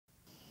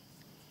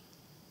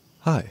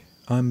Hi,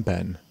 I'm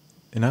Ben,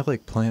 and I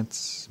like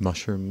plants,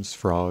 mushrooms,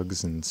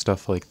 frogs, and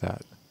stuff like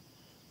that.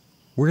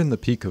 We're in the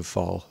peak of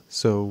fall,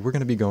 so we're going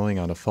to be going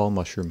on a fall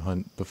mushroom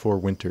hunt before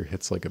winter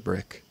hits like a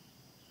brick.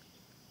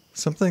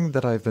 Something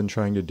that I've been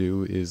trying to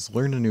do is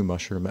learn a new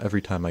mushroom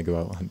every time I go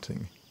out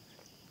hunting.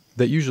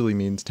 That usually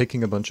means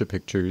taking a bunch of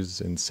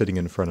pictures and sitting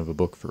in front of a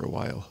book for a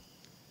while.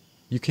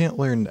 You can't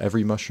learn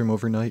every mushroom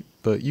overnight,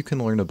 but you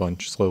can learn a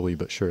bunch slowly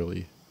but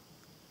surely.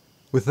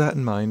 With that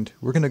in mind,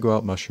 we're going to go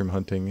out mushroom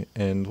hunting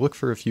and look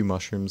for a few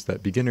mushrooms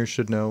that beginners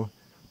should know,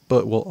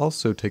 but we'll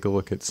also take a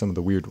look at some of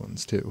the weird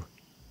ones too.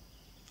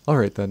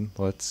 Alright then,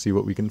 let's see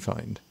what we can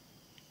find.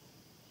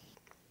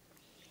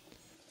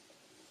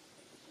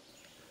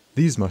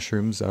 These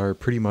mushrooms are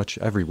pretty much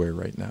everywhere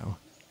right now.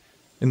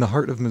 In the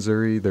heart of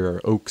Missouri, there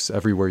are oaks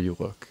everywhere you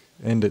look,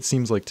 and it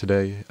seems like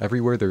today,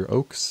 everywhere there are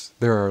oaks,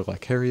 there are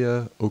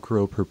Laccaria,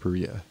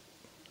 ochropurpurea.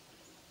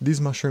 These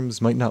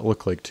mushrooms might not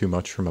look like too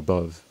much from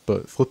above,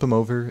 but flip them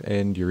over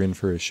and you're in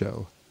for a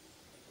show.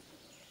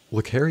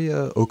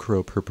 Laccaria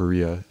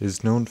ochropurpurea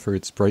is known for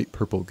its bright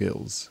purple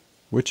gills,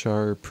 which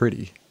are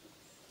pretty.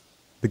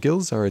 The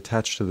gills are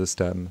attached to the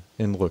stem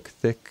and look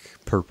thick,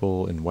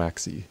 purple, and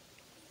waxy.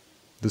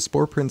 The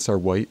spore prints are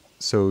white,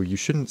 so you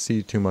shouldn't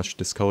see too much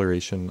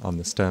discoloration on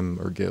the stem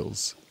or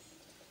gills.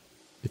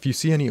 If you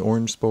see any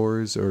orange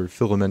spores or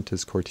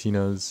filamentous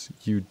cortinas,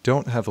 you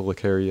don't have a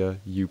Laccaria,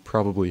 you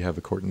probably have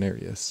a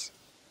cortinarius.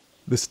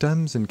 The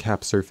stems and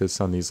cap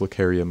surface on these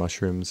Laccaria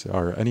mushrooms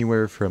are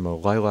anywhere from a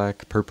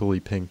lilac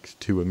purpley pink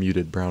to a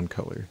muted brown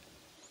color.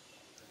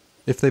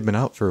 If they've been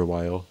out for a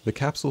while, the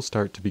caps will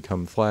start to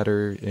become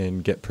flatter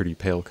and get pretty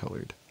pale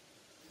colored.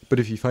 But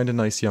if you find a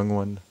nice young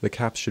one, the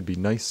caps should be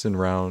nice and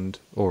round,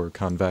 or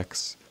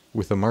convex,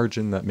 with a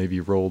margin that may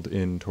be rolled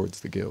in towards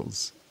the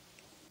gills.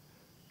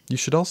 You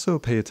should also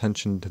pay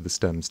attention to the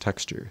stem's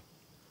texture.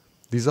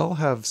 These all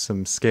have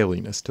some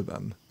scaliness to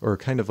them, or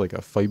kind of like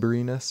a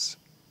fiberiness,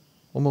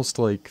 almost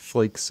like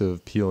flakes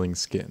of peeling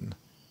skin.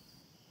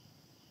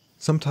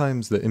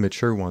 Sometimes the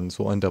immature ones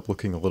will end up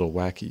looking a little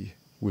wacky,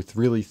 with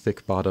really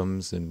thick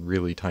bottoms and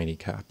really tiny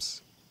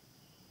caps.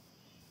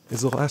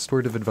 As the last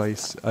word of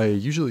advice, I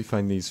usually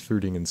find these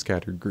fruiting in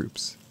scattered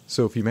groups,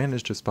 so if you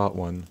manage to spot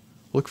one,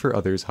 look for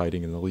others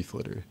hiding in the leaf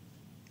litter.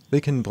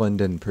 They can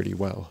blend in pretty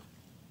well.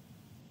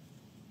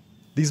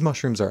 These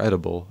mushrooms are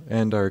edible,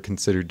 and are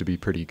considered to be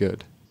pretty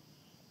good.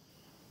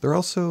 They're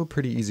also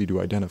pretty easy to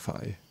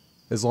identify.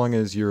 As long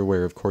as you're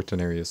aware of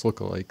cortinarius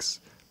lookalikes,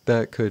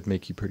 that could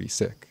make you pretty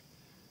sick.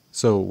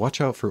 So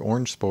watch out for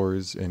orange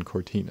spores and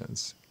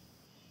cortinas.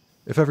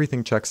 If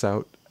everything checks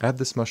out, add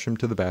this mushroom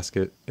to the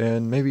basket,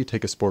 and maybe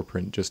take a spore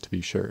print just to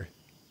be sure.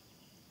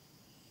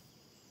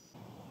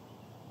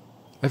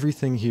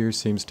 Everything here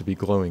seems to be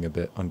glowing a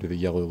bit under the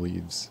yellow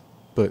leaves,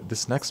 but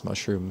this next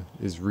mushroom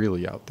is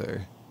really out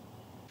there.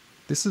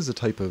 This is a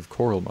type of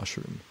coral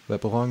mushroom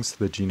that belongs to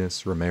the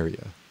genus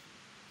Ramaria.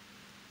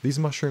 These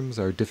mushrooms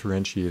are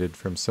differentiated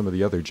from some of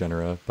the other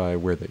genera by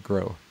where they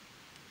grow.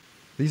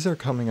 These are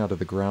coming out of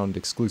the ground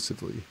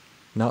exclusively,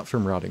 not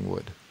from rotting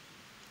wood.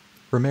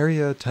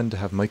 Ramaria tend to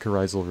have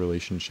mycorrhizal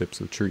relationships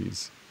with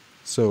trees,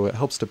 so it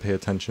helps to pay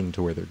attention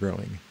to where they're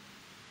growing.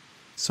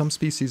 Some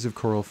species of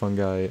coral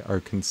fungi are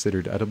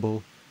considered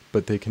edible,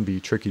 but they can be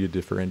tricky to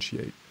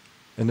differentiate,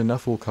 and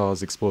enough will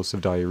cause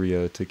explosive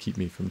diarrhea to keep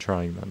me from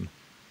trying them.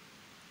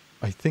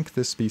 I think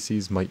this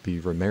species might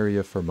be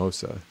Ramaria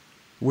formosa,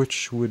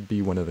 which would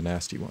be one of the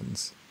nasty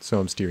ones, so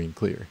I'm steering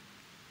clear.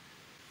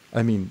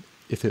 I mean,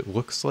 if it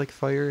looks like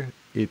fire,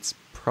 it's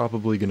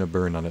probably gonna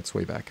burn on its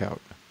way back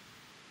out.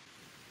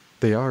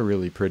 They are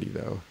really pretty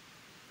though,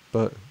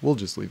 but we'll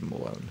just leave them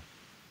alone.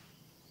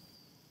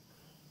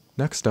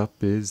 Next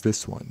up is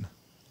this one.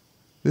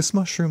 This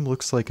mushroom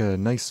looks like a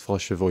nice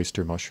flush of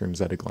oyster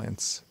mushrooms at a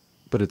glance,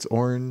 but it's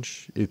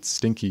orange, it's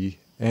stinky,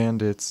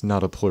 and it's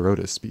not a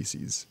Pleurotus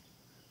species.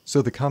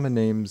 So the common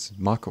names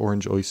mock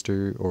orange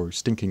oyster or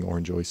stinking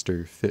orange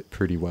oyster fit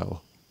pretty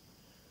well.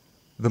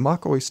 The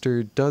mock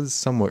oyster does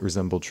somewhat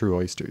resemble true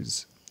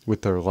oysters,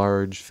 with their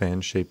large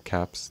fan-shaped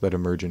caps that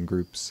emerge in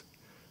groups,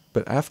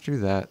 but after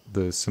that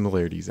the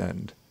similarities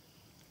end.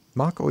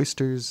 Mock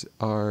oysters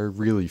are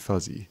really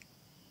fuzzy.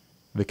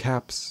 The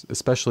caps,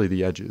 especially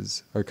the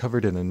edges, are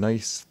covered in a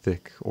nice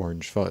thick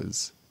orange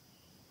fuzz.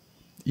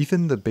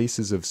 Even the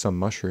bases of some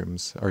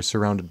mushrooms are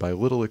surrounded by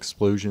little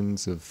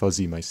explosions of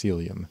fuzzy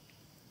mycelium.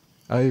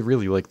 I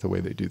really like the way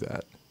they do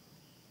that.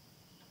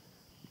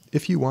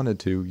 If you wanted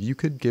to, you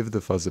could give the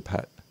fuzz a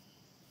pet.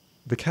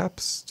 The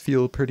caps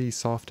feel pretty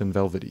soft and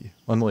velvety,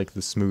 unlike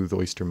the smooth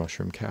oyster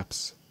mushroom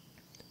caps.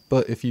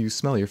 But if you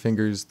smell your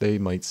fingers, they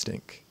might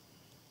stink.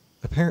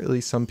 Apparently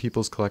some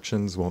people's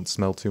collections won't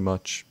smell too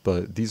much,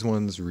 but these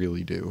ones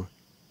really do.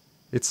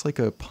 It's like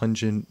a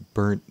pungent,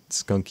 burnt,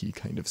 skunky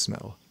kind of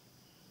smell.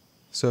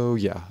 So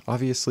yeah,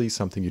 obviously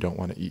something you don't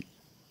want to eat.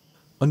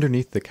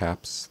 Underneath the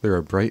caps, there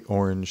are bright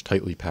orange,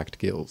 tightly packed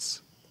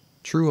gills.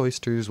 True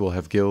oysters will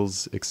have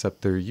gills,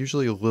 except they're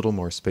usually a little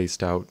more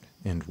spaced out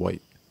and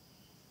white.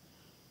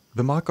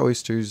 The mock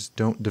oysters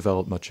don't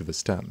develop much of a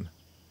stem.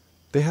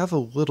 They have a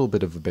little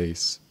bit of a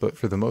base, but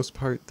for the most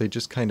part they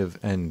just kind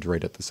of end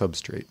right at the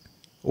substrate,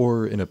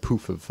 or in a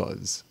poof of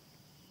fuzz.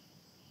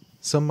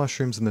 Some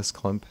mushrooms in this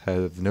clump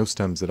have no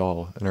stems at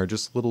all and are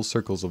just little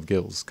circles of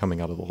gills coming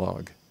out of the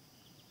log.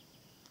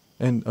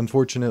 And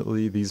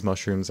unfortunately, these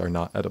mushrooms are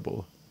not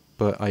edible,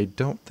 but I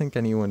don't think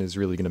anyone is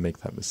really going to make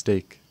that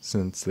mistake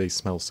since they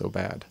smell so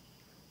bad.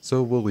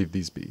 So we'll leave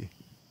these be.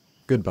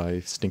 Goodbye,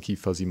 stinky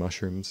fuzzy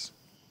mushrooms.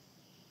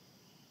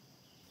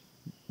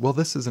 While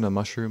this isn't a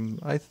mushroom,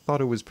 I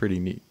thought it was pretty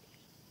neat.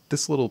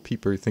 This little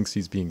peeper thinks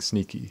he's being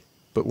sneaky,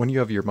 but when you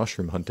have your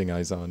mushroom hunting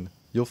eyes on,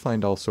 you'll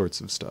find all sorts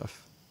of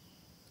stuff.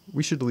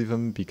 We should leave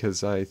him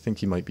because I think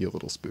he might be a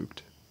little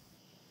spooked.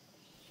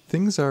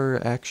 Things are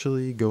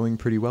actually going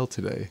pretty well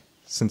today,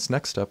 since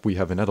next up we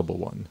have an edible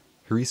one,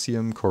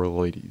 Herecium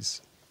coralloides.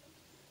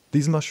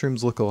 These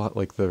mushrooms look a lot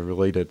like the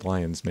related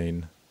lion's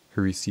mane,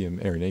 Herecium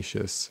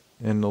erinaceus,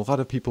 and a lot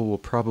of people will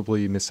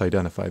probably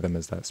misidentify them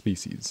as that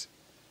species.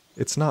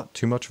 It's not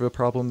too much of a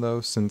problem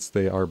though, since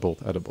they are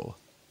both edible.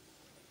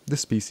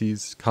 This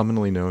species,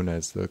 commonly known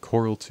as the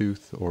coral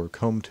tooth or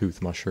comb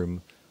tooth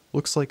mushroom,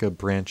 looks like a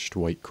branched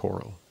white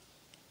coral.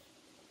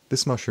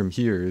 This mushroom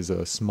here is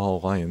a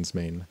small lion's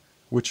mane,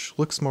 which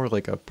looks more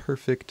like a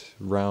perfect,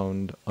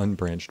 round,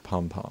 unbranched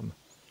pom-pom.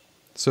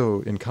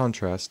 So, in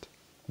contrast,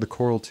 the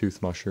coral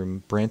tooth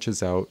mushroom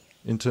branches out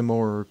into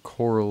more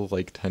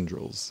coral-like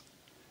tendrils.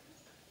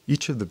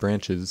 Each of the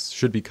branches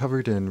should be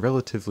covered in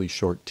relatively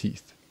short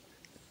teeth.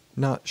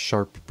 Not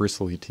sharp,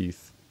 bristly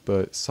teeth,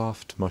 but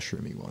soft,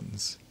 mushroomy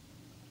ones.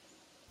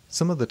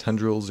 Some of the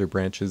tendrils or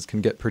branches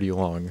can get pretty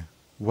long,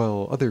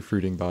 while other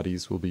fruiting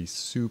bodies will be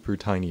super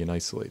tiny and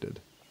isolated.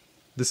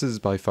 This is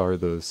by far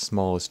the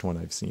smallest one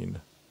I've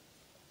seen.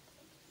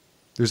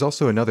 There's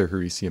also another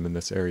Herecium in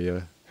this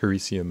area,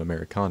 Herecium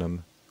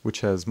americanum,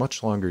 which has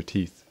much longer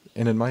teeth,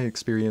 and in my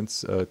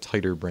experience, a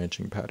tighter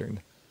branching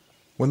pattern.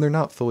 When they're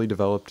not fully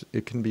developed,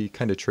 it can be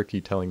kinda tricky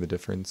telling the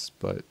difference,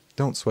 but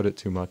don't sweat it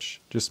too much,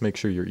 just make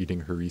sure you're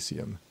eating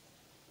Herecium.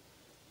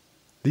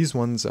 These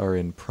ones are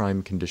in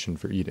prime condition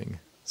for eating,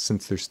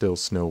 since they're still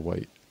snow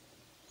white.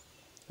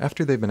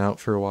 After they've been out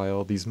for a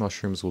while, these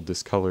mushrooms will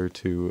discolor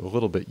to a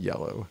little bit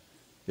yellow.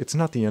 It's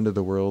not the end of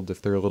the world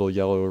if they're a little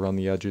yellow around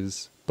the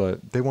edges,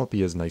 but they won't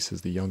be as nice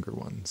as the younger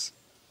ones.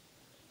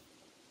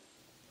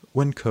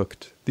 When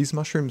cooked, these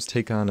mushrooms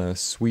take on a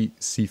sweet,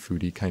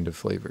 seafoody kind of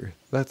flavor.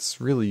 That's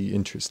really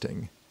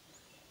interesting.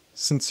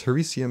 Since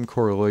Herecium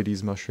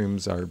coralloides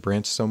mushrooms are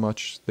branched so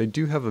much, they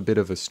do have a bit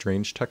of a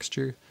strange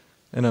texture,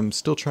 and I'm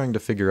still trying to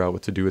figure out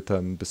what to do with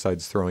them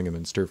besides throwing them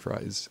in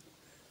stir-fries.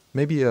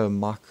 Maybe a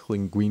mock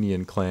linguine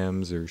and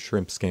clams or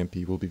shrimp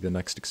scampi will be the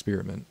next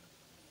experiment.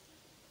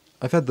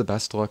 I've had the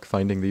best luck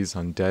finding these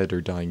on dead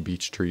or dying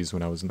beech trees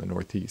when I was in the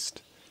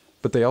Northeast,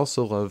 but they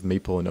also love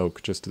maple and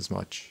oak just as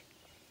much.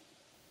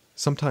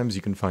 Sometimes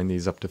you can find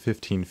these up to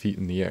 15 feet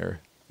in the air,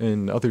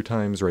 and other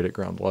times right at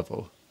ground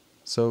level.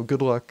 So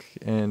good luck,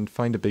 and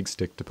find a big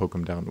stick to poke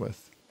them down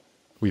with.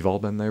 We've all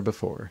been there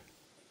before.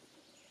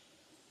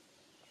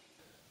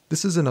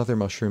 This is another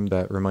mushroom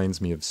that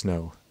reminds me of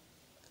snow.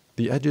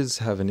 The edges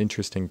have an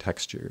interesting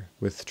texture,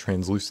 with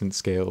translucent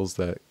scales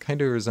that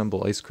kinda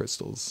resemble ice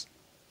crystals.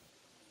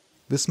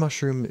 This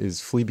mushroom is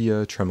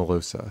Phlebia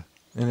tremellosa,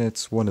 and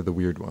it's one of the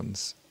weird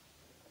ones.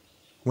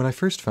 When I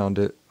first found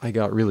it, I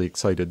got really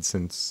excited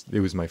since it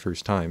was my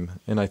first time,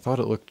 and I thought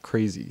it looked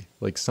crazy,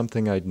 like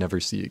something I'd never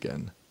see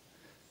again.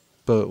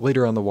 But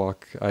later on the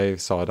walk, I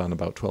saw it on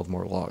about 12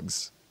 more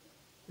logs.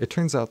 It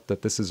turns out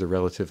that this is a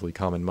relatively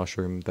common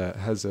mushroom that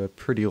has a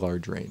pretty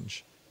large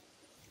range.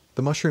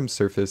 The mushroom's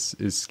surface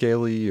is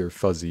scaly or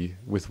fuzzy,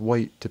 with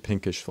white to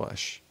pinkish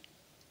flesh.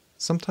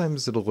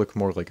 Sometimes it'll look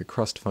more like a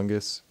crust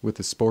fungus, with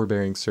the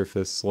spore-bearing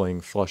surface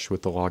laying flush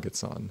with the log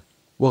it's on,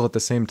 while at the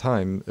same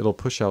time it'll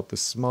push out the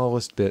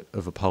smallest bit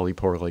of a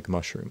polypore-like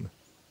mushroom.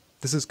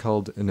 This is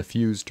called an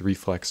effused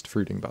reflexed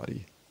fruiting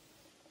body.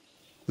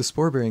 The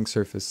spore-bearing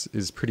surface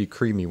is pretty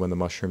creamy when the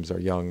mushrooms are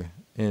young,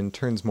 and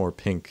turns more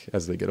pink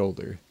as they get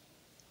older.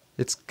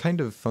 It's kind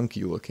of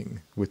funky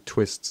looking, with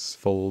twists,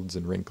 folds,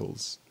 and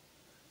wrinkles.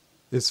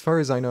 As far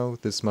as I know,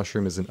 this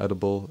mushroom isn't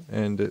edible,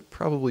 and it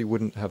probably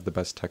wouldn't have the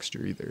best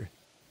texture either.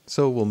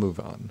 So we'll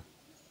move on.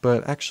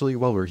 But actually,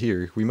 while we're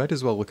here, we might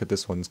as well look at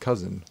this one's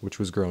cousin, which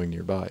was growing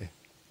nearby.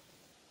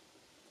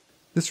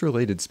 This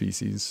related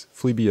species,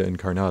 Phlebia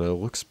incarnata,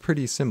 looks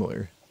pretty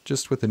similar,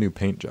 just with a new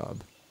paint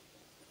job.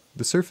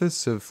 The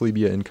surface of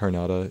Phlebia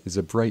incarnata is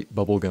a bright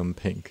bubblegum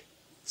pink,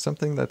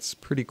 something that's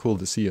pretty cool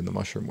to see in the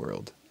mushroom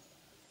world.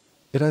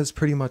 It has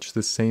pretty much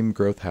the same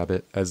growth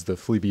habit as the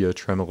Phlebia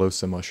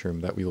tremellosa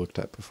mushroom that we looked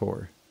at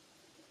before.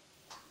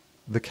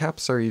 The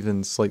caps are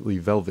even slightly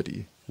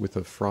velvety, with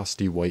a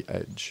frosty white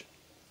edge.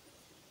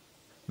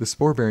 The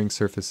spore-bearing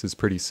surface is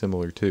pretty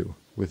similar too,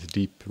 with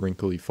deep,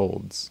 wrinkly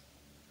folds.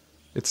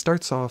 It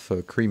starts off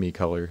a creamy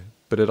color,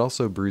 but it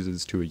also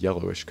bruises to a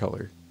yellowish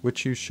color,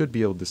 which you should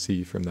be able to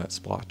see from that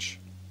splotch.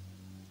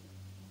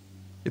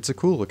 It's a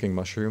cool looking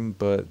mushroom,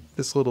 but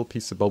this little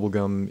piece of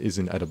bubblegum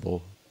isn't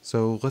edible,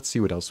 so let's see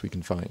what else we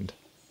can find.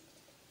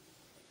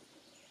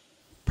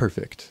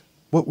 Perfect.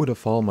 What would a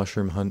fall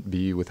mushroom hunt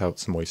be without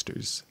some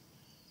oysters?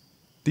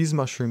 These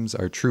mushrooms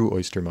are true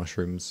oyster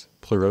mushrooms,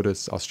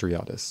 Pleurotus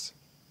ostreatus.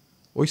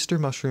 Oyster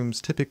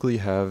mushrooms typically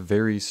have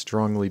very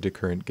strongly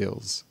decurrent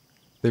gills.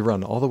 They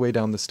run all the way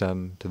down the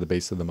stem to the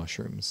base of the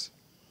mushrooms.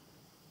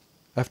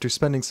 After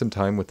spending some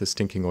time with the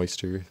stinking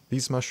oyster,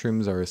 these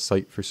mushrooms are a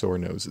sight for sore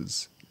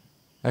noses.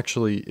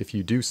 Actually, if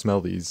you do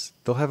smell these,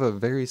 they'll have a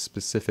very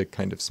specific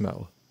kind of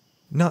smell.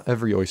 Not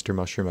every oyster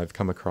mushroom I've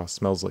come across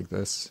smells like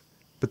this,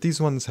 but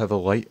these ones have a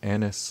light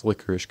anise,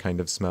 licorice kind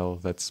of smell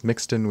that's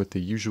mixed in with the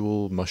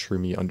usual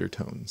mushroomy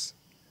undertones.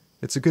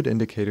 It's a good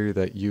indicator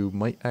that you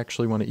might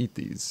actually want to eat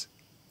these.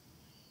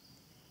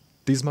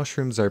 These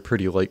mushrooms are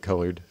pretty light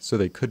colored, so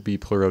they could be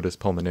Pleurotus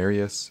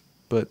pulmonarius,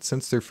 but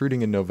since they're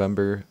fruiting in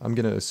November, I'm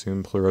going to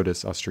assume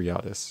Pleurotus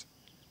ostreatus.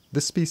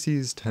 This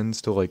species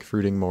tends to like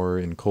fruiting more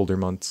in colder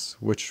months,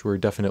 which we're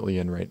definitely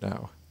in right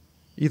now.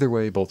 Either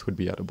way, both would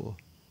be edible.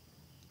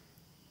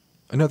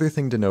 Another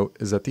thing to note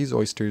is that these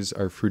oysters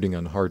are fruiting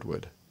on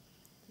hardwood.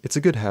 It's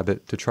a good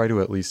habit to try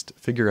to at least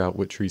figure out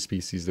what tree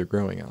species they're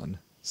growing on,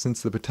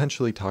 since the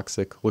potentially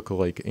toxic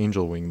look-alike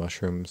angelwing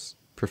mushrooms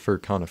prefer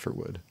conifer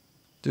wood.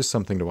 Just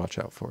something to watch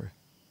out for.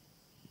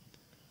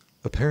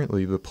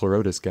 Apparently the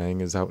Pleurotus gang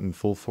is out in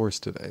full force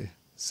today,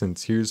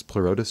 since here's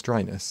Pleurotus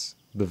drynus,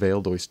 the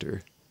veiled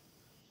oyster.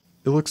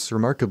 It looks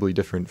remarkably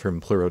different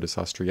from Pleurotus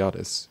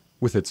ostreatus,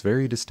 with its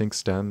very distinct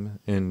stem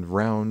and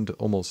round,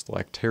 almost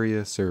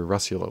Laccaria or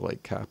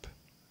russula-like cap.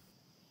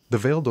 The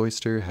veiled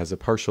oyster has a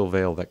partial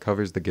veil that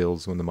covers the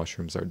gills when the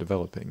mushrooms are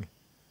developing.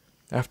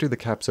 After the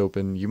caps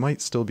open, you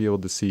might still be able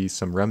to see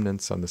some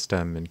remnants on the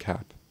stem and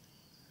cap.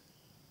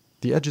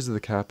 The edges of the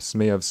caps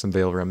may have some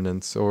veil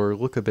remnants or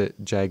look a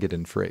bit jagged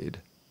and frayed.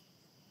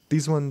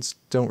 These ones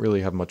don't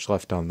really have much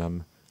left on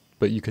them,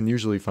 but you can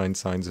usually find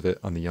signs of it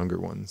on the younger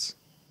ones.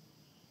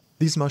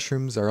 These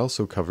mushrooms are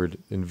also covered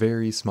in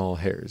very small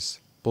hairs,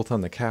 both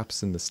on the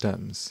caps and the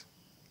stems.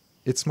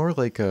 It's more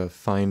like a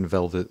fine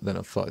velvet than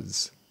a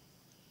fuzz.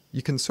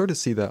 You can sort of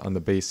see that on the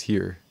base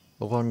here,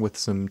 along with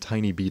some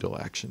tiny beetle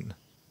action.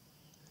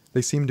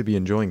 They seem to be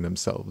enjoying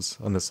themselves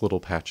on this little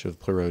patch of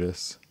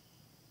Pleurotus.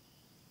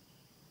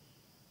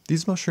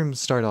 These mushrooms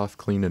start off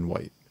clean and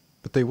white,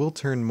 but they will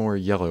turn more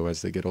yellow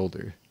as they get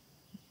older.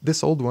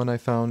 This old one I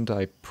found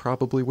I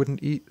probably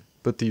wouldn't eat,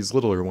 but these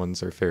littler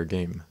ones are fair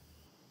game.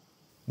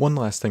 One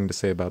last thing to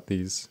say about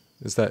these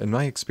is that in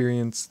my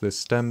experience, the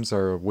stems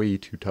are way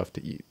too tough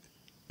to eat.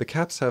 The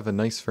caps have a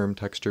nice firm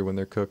texture when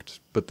they're cooked,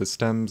 but the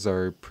stems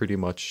are pretty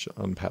much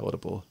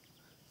unpalatable.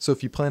 So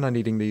if you plan on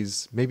eating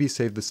these, maybe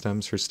save the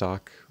stems for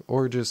stock,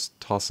 or just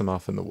toss them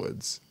off in the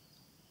woods.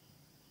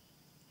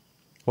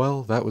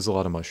 Well, that was a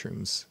lot of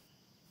mushrooms.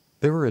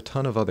 There were a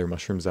ton of other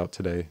mushrooms out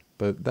today,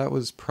 but that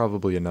was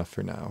probably enough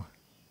for now.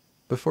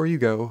 Before you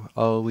go,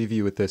 I'll leave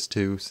you with this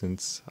too,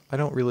 since I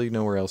don't really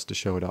know where else to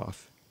show it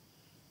off.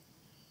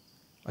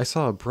 I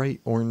saw a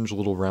bright orange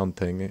little round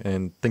thing,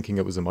 and thinking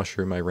it was a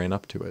mushroom, I ran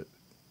up to it.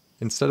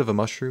 Instead of a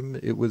mushroom,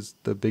 it was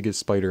the biggest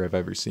spider I've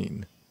ever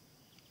seen.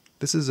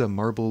 This is a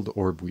marbled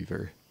orb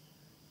weaver.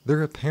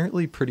 They're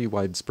apparently pretty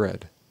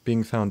widespread,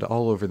 being found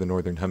all over the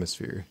northern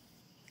hemisphere.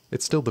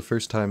 It's still the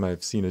first time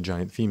I've seen a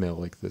giant female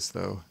like this,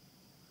 though.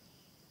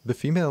 The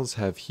females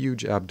have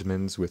huge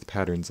abdomens with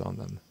patterns on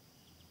them.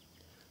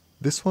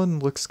 This one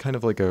looks kind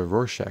of like a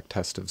Rorschach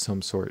test of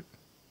some sort.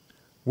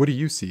 What do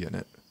you see in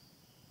it?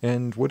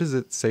 And what does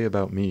it say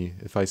about me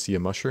if I see a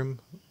mushroom,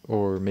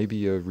 or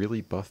maybe a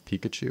really buff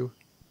Pikachu?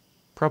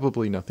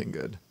 Probably nothing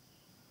good.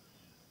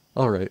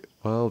 Alright,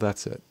 well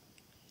that's it.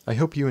 I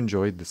hope you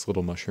enjoyed this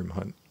little mushroom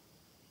hunt.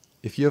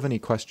 If you have any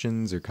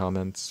questions or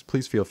comments,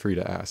 please feel free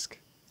to ask.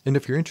 And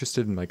if you're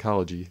interested in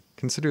mycology,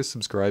 consider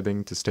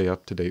subscribing to stay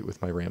up to date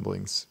with my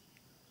ramblings.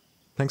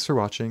 Thanks for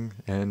watching,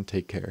 and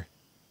take care.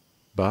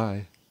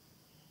 Bye.